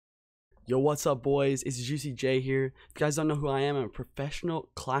Yo, what's up, boys? It's JuicyJ here. If you guys don't know who I am, I'm a professional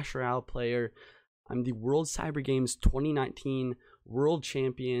Clash Royale player. I'm the World Cyber Games 2019 World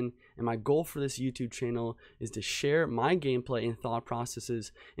Champion, and my goal for this YouTube channel is to share my gameplay and thought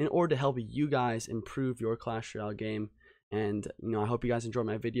processes in order to help you guys improve your Clash Royale game. And I hope you guys enjoy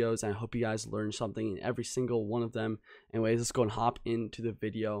my videos, and I hope you guys learn something in every single one of them. Anyways, let's go and hop into the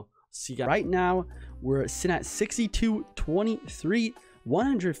video. See you guys. Right now, we're sitting at 62-23.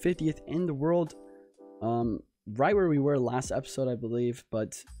 150th in the world, right where we were last episode, I believe,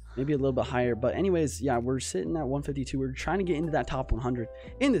 but maybe a little bit higher. But anyways, yeah, we're sitting at 152. We're trying to get into that top 100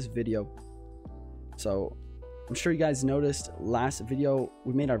 in this video. So I'm sure you guys noticed last video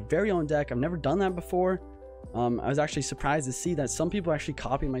we made our very own deck. I've never done that before. I was actually surprised to see that some people actually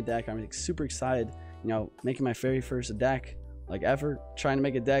copy my deck. I'm like super excited, making my very first deck like ever, trying to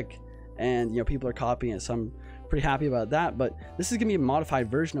make a deck, and people are copying it, so I'm pretty happy about that. But this is gonna be a modified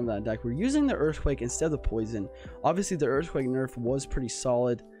version of that deck. We're using the earthquake instead of the poison. Obviously the earthquake nerf was pretty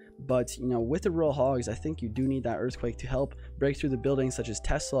solid, but with the Royal Hogs, I think you do need that earthquake to help break through the buildings such as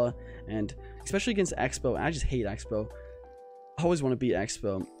Tesla, and especially against Expo. I just hate Expo. I always want to beat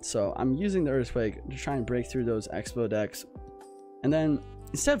Expo, so I'm using the earthquake to try and break through those Expo decks. And then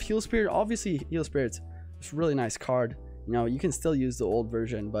instead of Heal Spirit, obviously Heal Spirit's a really nice card. You can still use the old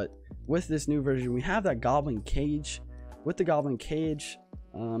version, but with this new version, we have that Goblin Cage. With the Goblin Cage,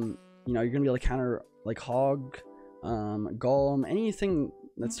 you're gonna be able to counter like Hog, Golem, anything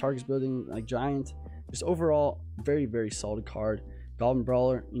that's targets building like Giant. Just overall, very, very solid card. Goblin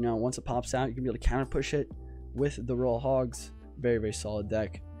Brawler, once it pops out, you can be able to counter push it with the Royal Hogs. Very, very solid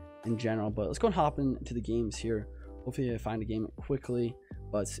deck in general. But let's go and hop into the games here. Hopefully I find a game quickly.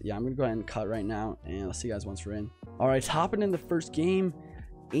 But yeah, I'm gonna go ahead and cut right now, and I'll see you guys once we're in. All right, hopping in the first game.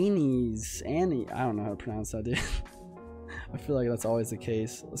 Annie, I don't know how to pronounce that, dude. I feel like that's always the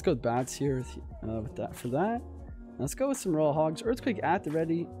case. Let's go with bats here with that. For that, let's go with some Royal Hogs. Earthquake at the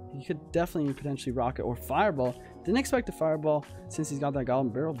ready. He could definitely potentially rocket or fireball. Didn't expect a fireball since he's got that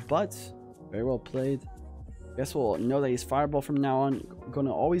Goblin Barrel, but very well played. Guess we'll know that he's fireball from now on. Going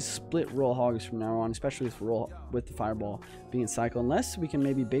to always split Royal Hogs from now on, especially with the fireball being in cycle, unless we can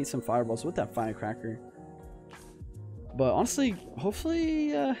maybe bait some fireballs with that firecracker. But honestly,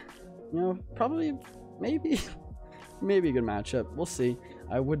 hopefully, probably, maybe a good matchup. We'll see.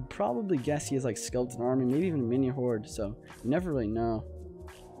 I would probably guess he has like skeleton army, maybe even a mini horde. So you never really know.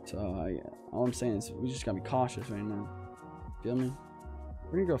 So all I'm saying is we just gotta be cautious right now. Feel me?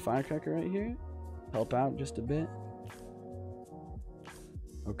 We're gonna go firecracker right here. Help out just a bit.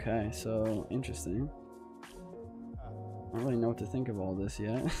 Okay, so interesting. I don't really know what to think of all this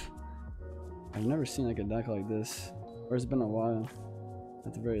yet. I've never seen like a deck like this. Or it's been a while,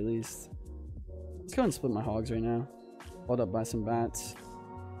 at the very least. Let's go ahead and split my hogs right now. Followed up by some bats.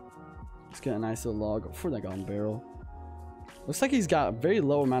 Let's get a nice little log for that Goblin Barrel. Looks like he's got a very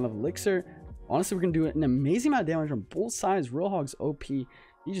low amount of elixir. Honestly, we're gonna do an amazing amount of damage on both sides. Royal Hogs OP. He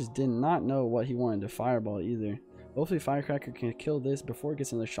just did not know what he wanted to fireball either. Hopefully Firecracker can kill this before it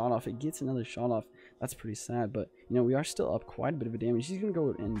gets another shot off. It gets another shot off. That's pretty sad, but we are still up quite a bit of a damage. He's gonna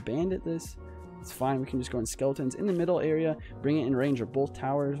go and bandit this. It's fine. We can just go in skeletons in the middle area, bring it in range of both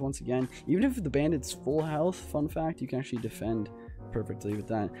towers once again. Even if the bandit's full health, fun fact, you can actually defend perfectly with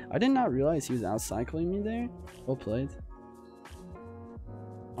that. I did not realize he was outcycling me there. Well played.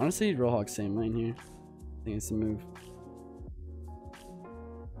 Honestly, Royal Hog same lane here. I think it's the move.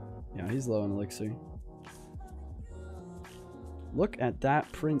 Yeah, he's low on elixir. Look at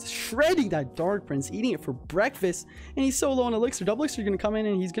that Prince shredding that Dark Prince, eating it for breakfast, and he's so low on elixir. Double elixir is going to come in,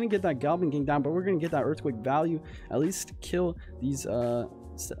 and he's going to get that Goblin King down, but we're going to get that earthquake value, at least to kill these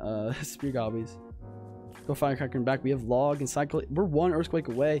spear gobbies. Go firecracker and back. We have log and cycle. We're one earthquake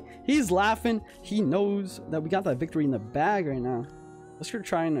away. He's laughing. He knows that we got that victory in the bag right now. Let's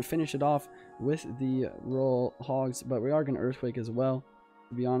try and finish it off with the Royal Hogs, but we are going to earthquake as well,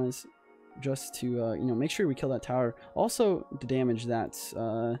 to be honest. Just to make sure we kill that tower, also to damage that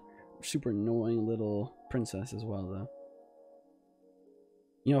super annoying little princess as well,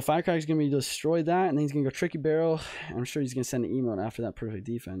 though. Firecracker's gonna be destroy that, and then he's gonna go tricky barrel. I'm sure he's gonna send an emote after that perfect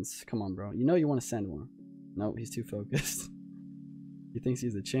defense. Come on, bro, you want to send one. Nope, he's too focused. He thinks he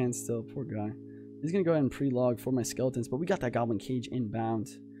has a chance still. Poor guy. He's gonna go ahead and pre-log for my skeletons, but we got that Goblin Cage inbound.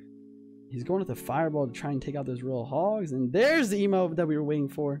 He's going with a fireball to try and take out those Royal Hogs, and there's the emote that we were waiting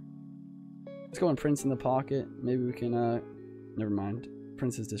for. Let's go and Prince in the pocket. Maybe we can, never mind.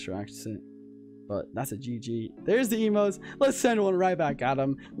 Prince's distracts it. But that's a GG. There's the emotes. Let's send one right back at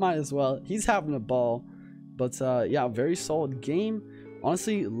him. Might as well. He's having a ball. But, yeah, very solid game.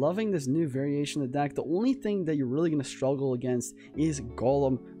 Honestly, loving this new variation of the deck. The only thing that you're really going to struggle against is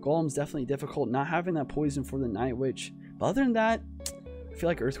Golem. Golem's definitely difficult, not having that poison for the Night Witch. But other than that, I feel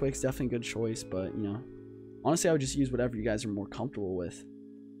like Earthquake's definitely a good choice. But, you know, honestly, I would just use whatever you guys are more comfortable with.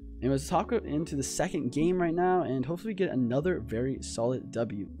 Anyways, let's talk into the second game right now, and hopefully we get another very solid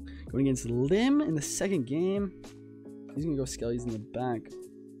W. Going against Lim in the second game. He's going to go Skellies in the back.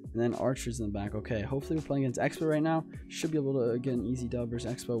 And then Archers in the back. Okay, hopefully we're playing against Expo right now. Should be able to get an easy dub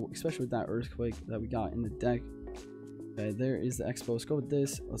versus Expo, especially with that Earthquake that we got in the deck. Okay, there is the Expo. Let's go with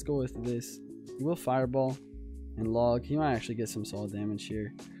this. Let's go with this. He will Fireball and Log. He might actually get some solid damage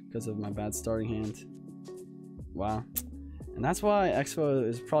here because of my bad starting hand. Wow. And that's why Expo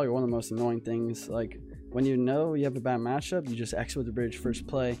is probably one of the most annoying things. Like, when you know you have a bad matchup, you just Expo the bridge first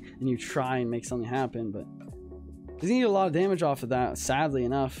play, and you try and make something happen, but he's gonna get a lot of damage off of that, sadly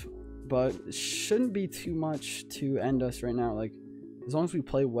enough, but it shouldn't be too much to end us right now. Like, as long as we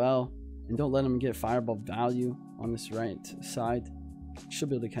play well and don't let him get Fireball value on this right side, should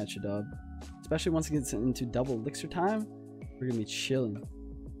be able to catch a dub. Especially once it gets into double elixir time, we're gonna be chilling.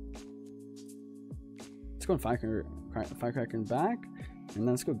 Let's go on Firecracker in back, and then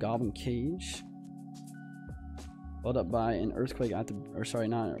let's go Goblin Cage. Followed up by an Earthquake at the, or sorry,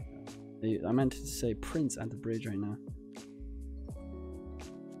 not, I meant to say Prince at the bridge right now.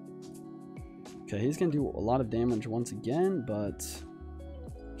 Okay, he's gonna do a lot of damage once again, but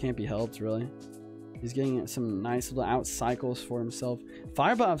can't be helped really. He's getting some nice little out cycles for himself.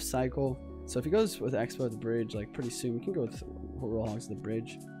 Fireball out cycle. So if he goes with Expo at the bridge, like pretty soon, we can go with Royal Hogs at the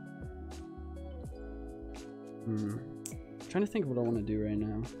bridge. Trying to think of what I want to do right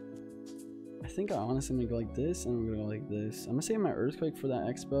now. I think I honestly am gonna go like this, and I'm gonna go like this. I'm gonna save my Earthquake for that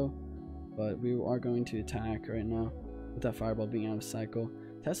Expo, but we are going to attack right now with that Fireball being out of cycle.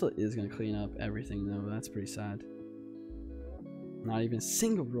 Tesla is gonna clean up everything though. That's pretty sad. Not even a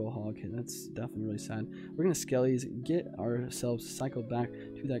single Royal Hog hit. That's definitely really sad. We're gonna Skellies, get ourselves cycled back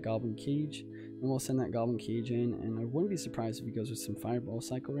to that Goblin Cage, and we'll send that Goblin Cage in. And I wouldn't be surprised if he goes with some Fireball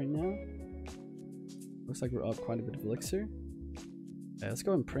cycle right now. Looks like we're up quite a bit of elixir. Okay, let's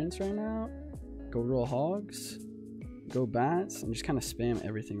go in Prince right now. Go Royal Hogs. Go Bats, and just kind of spam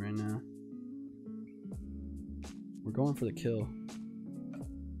everything right now. We're going for the kill.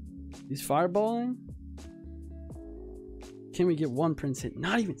 He's fireballing. Can we get one Prince hit?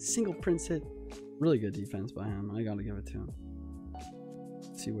 Not even a single Prince hit. Really good defense by him. I gotta give it to him.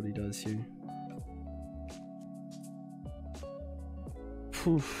 Let's see what he does here.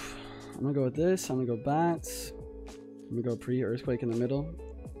 Oof. I'm gonna go with this. I'm gonna go Bats. I'm gonna go pre-Earthquake in the middle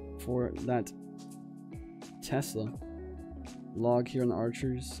for that Tesla. Log here on the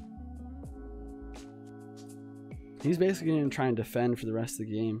Archers. He's basically gonna try and defend for the rest of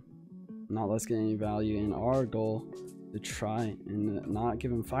the game. Not let us get any value in our goal to try and not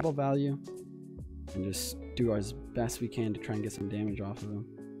give him fireball value and just do as best we can to try and get some damage off of him.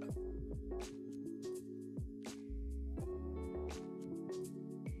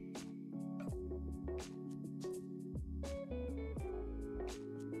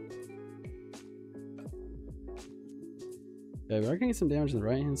 Okay, we're getting some damage on the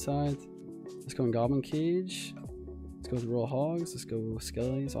right hand side. Let's go in Goblin Cage. Let's go with Royal Hogs. Let's go with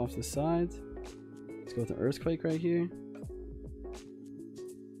Skellies off to the side. Let's go with an Earthquake right here.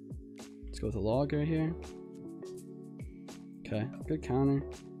 Let's go with a Log right here. Okay, good counter.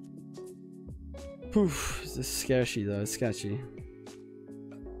 Poof, this is sketchy though, it's sketchy.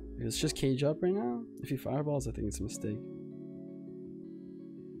 Let's just cage up right now. If he fireballs, I think it's a mistake.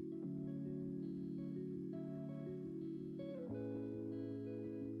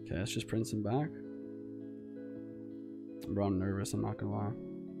 Okay, let's just Prince him back. Bro, I'm nervous, I'm not gonna lie.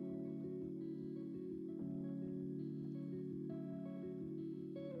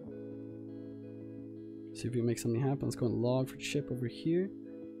 See if we can make something happen. Let's go and Log for chip over here.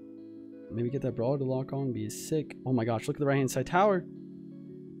 Maybe get that Brawler to lock on, be sick. Oh my gosh, look at the right hand side tower.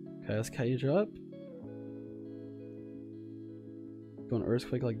 Okay, let's cage up. Go an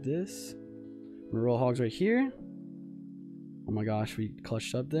Earthquake like this. Royal Hogs right here. Oh my gosh, we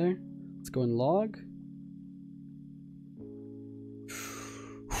clutched up there. Let's go and Log.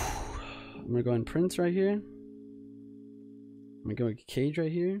 I'm gonna go in Prince right here. I'm gonna go in Cage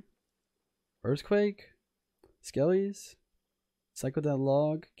right here. Earthquake. Skellies. Cycle that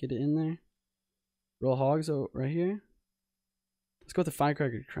Log. Get it in there. Royal Hogs right here. Let's go with the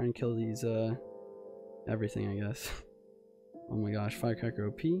Firecracker to try and kill these, everything, I guess. Oh my gosh, Firecracker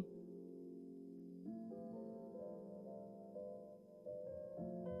OP.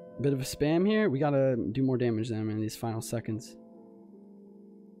 Bit of a spam here. We gotta do more damage to them in these final seconds.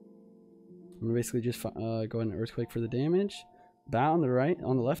 I'm gonna basically just go ahead and Earthquake for the damage. bat on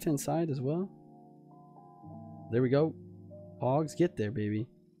the left hand side as well. There we go. Hogs, get there, baby.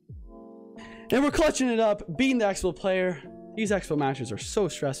 And we're clutching it up, beating the Expo player. These Expo matches are so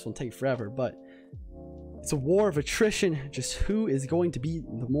stressful and take forever, but it's a war of attrition. Just who is going to be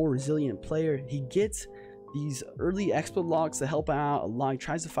the more resilient player. He gets these early Expo logs to help out a lot. He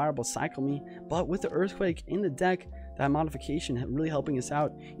tries to fireball cycle me, but with the Earthquake in the deck, that modification really helping us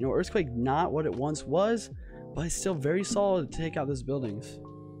out. You know, Earthquake not what it once was, but it's still very solid to take out those buildings.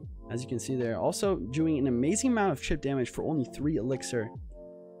 As you can see there, also doing an amazing amount of chip damage for only 3 elixir.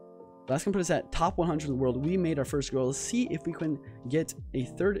 That's gonna put us at top 100 in the world. We made our first goal. Let's see if we can get a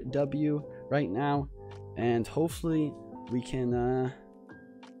 3rd W right now, and hopefully we can,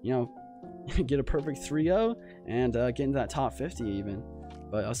 you know, get a perfect 3-0 and get into that top 50 even.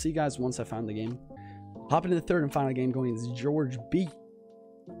 But I'll see you guys once I find the game. Hopping into the 3rd and final game, going is George B.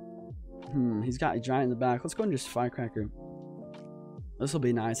 He's got a giant in the back. Let's go and just firecracker. This will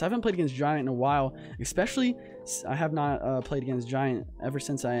be nice. I haven't played against giant in a while, especially I have not played against giant ever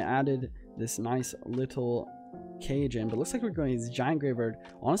since I added this nice little cage in. But looks like we're going against giant graveyard.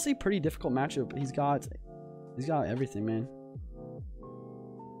 Honestly, pretty difficult matchup. He's got everything, man.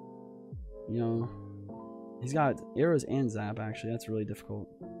 You know, he's got arrows and zap. Actually, that's really difficult.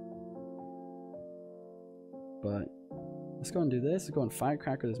 But let's go and do this. Let's go and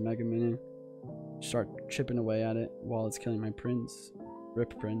firecracker this mega minion. Start chipping away at it while it's killing my prince.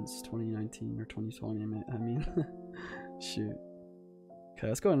 Rip Prince 2019 or 2020, I mean. Shoot. Okay,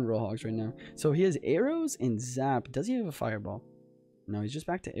 let's go and roll hogs right now. So he has arrows and zap. Does he have a fireball? No, he's just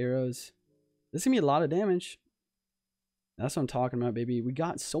back to arrows. This is gonna be a lot of damage. That's what I'm talking about, baby. We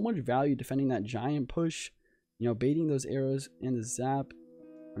got so much value defending that giant push. You know, baiting those arrows and the zap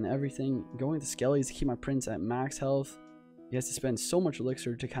and everything. Going to skellies to keep my prince at max health. He has to spend so much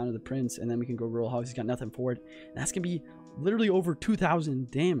elixir to counter the prince, and then we can go roll hogs. He's got nothing for it. And that's gonna be literally over 2,000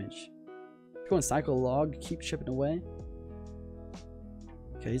 damage. Let's go and cycle log, keep chipping away.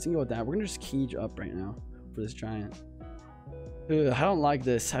 Okay, he's gonna go with that. We're gonna just cage up right now for this giant. Ugh, I don't like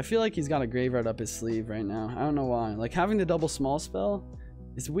this. I feel like he's got a graveyard up his sleeve right now. I don't know why. Like having the double small spell,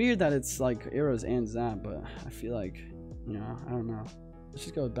 it's weird that it's like arrows and zap, but I feel like, you know, I don't know. Let's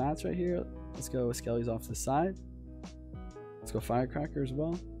just go with bats right here. Let's go with skellies off to the side. Let's go firecracker as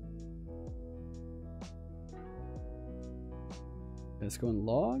well. Let's go and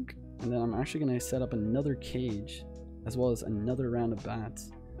log, and then I'm actually going to set up another cage as well as another round of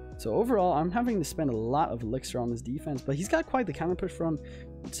bats. So overall, I'm having to spend a lot of elixir on this defense, but he's got quite the counter push from.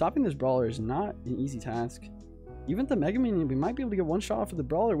 Stopping this brawler is not an easy task. Even the mega minion, we might be able to get one shot off of the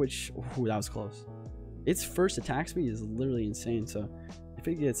brawler, which, ooh, that was close. Its first attack speed is literally insane, so if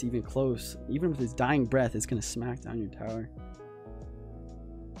it gets even close, even with his dying breath, it's going to smack down your tower.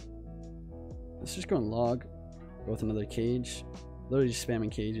 Let's just go and log. Go with another cage. Literally just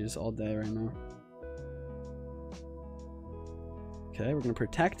spamming cages all day right now. Okay, we're gonna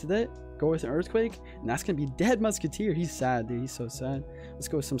protect it. Go with an earthquake, and that's gonna be dead musketeer. He's sad, dude. He's so sad. Let's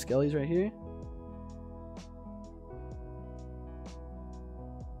go with some skellies right here.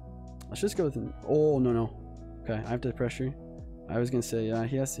 Let's just go with an, oh no. Okay, I have to pressure. I was gonna say, yeah,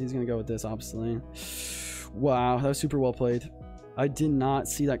 he's gonna go with this opposite lane. Wow, that was super well played. I did not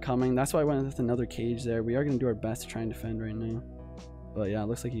see that coming. That's why I went with another cage there. We are gonna do our best to try and defend right now. But yeah, it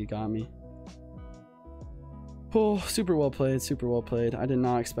looks like he got me. Oh, super well played, super well played. I did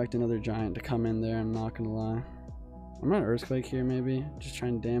not expect another giant to come in there, I'm not gonna lie. I'm gonna earthquake here maybe. Just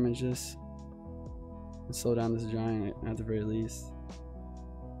trying to damage this. And slow down this giant at the very least.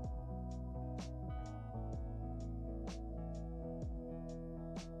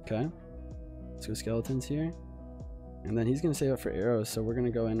 Okay. Let's go skeletons here. And then he's gonna save up for arrows, so we're gonna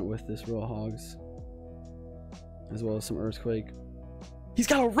go in with this Royal Hogs. As well as some earthquake. He's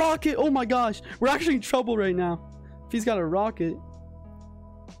got a rocket! Oh my gosh! We're actually in trouble right now. If he's got a rocket.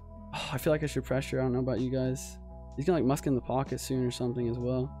 Oh, I feel like I should pressure. I don't know about you guys. He's gonna like musk in the pocket soon or something as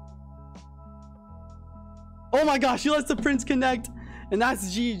well. Oh my gosh, he lets the prince connect. And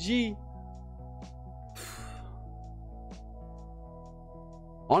that's GG.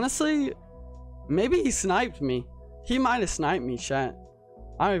 Honestly, maybe he sniped me. He might have sniped me, chat.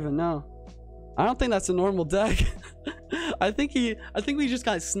 I don't even know. I don't think that's a normal deck. I think we just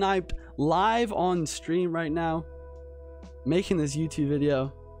got sniped live on stream right now, making this YouTube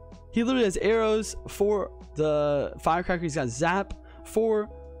video. He literally has arrows for the firecracker. He's got zap for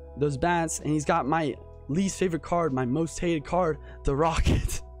those bats, and he's got my least favorite card, my most hated card, the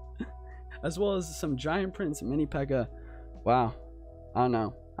rocket, as well as some giant prince mini P.E.K.K.A. Wow, I don't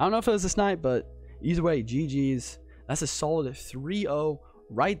know if it was a snipe, but either way, GG's. That's a solid 3-0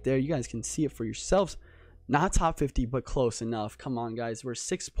 right there. You guys can see it for yourselves. Not top 50, but close enough. Come on, guys. We're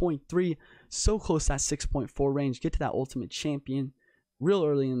 6.3, so close to that 6.4 range. Get to that ultimate champion real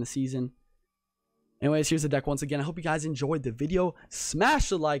early in the season. Anyways, here's the deck once again. I hope you guys enjoyed the video. Smash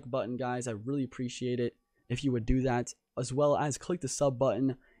the like button, guys. I really appreciate it if you would do that, as well as click the sub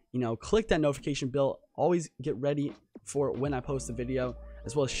button. You know, click that notification bell. Always get ready for when I post a video,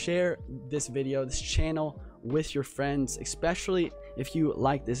 as well as share this video, this channel with your friends, especially if you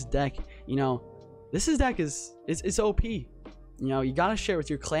like this deck. You know, this deck is OP. You know, you gotta share with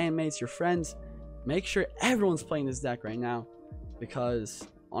your clanmates, your friends. Make sure everyone's playing this deck right now, because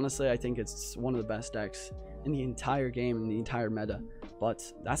honestly, I think it's one of the best decks in the entire game, in the entire meta. But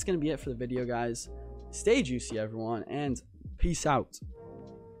that's gonna be it for the video, guys. Stay juicy, everyone, and peace out.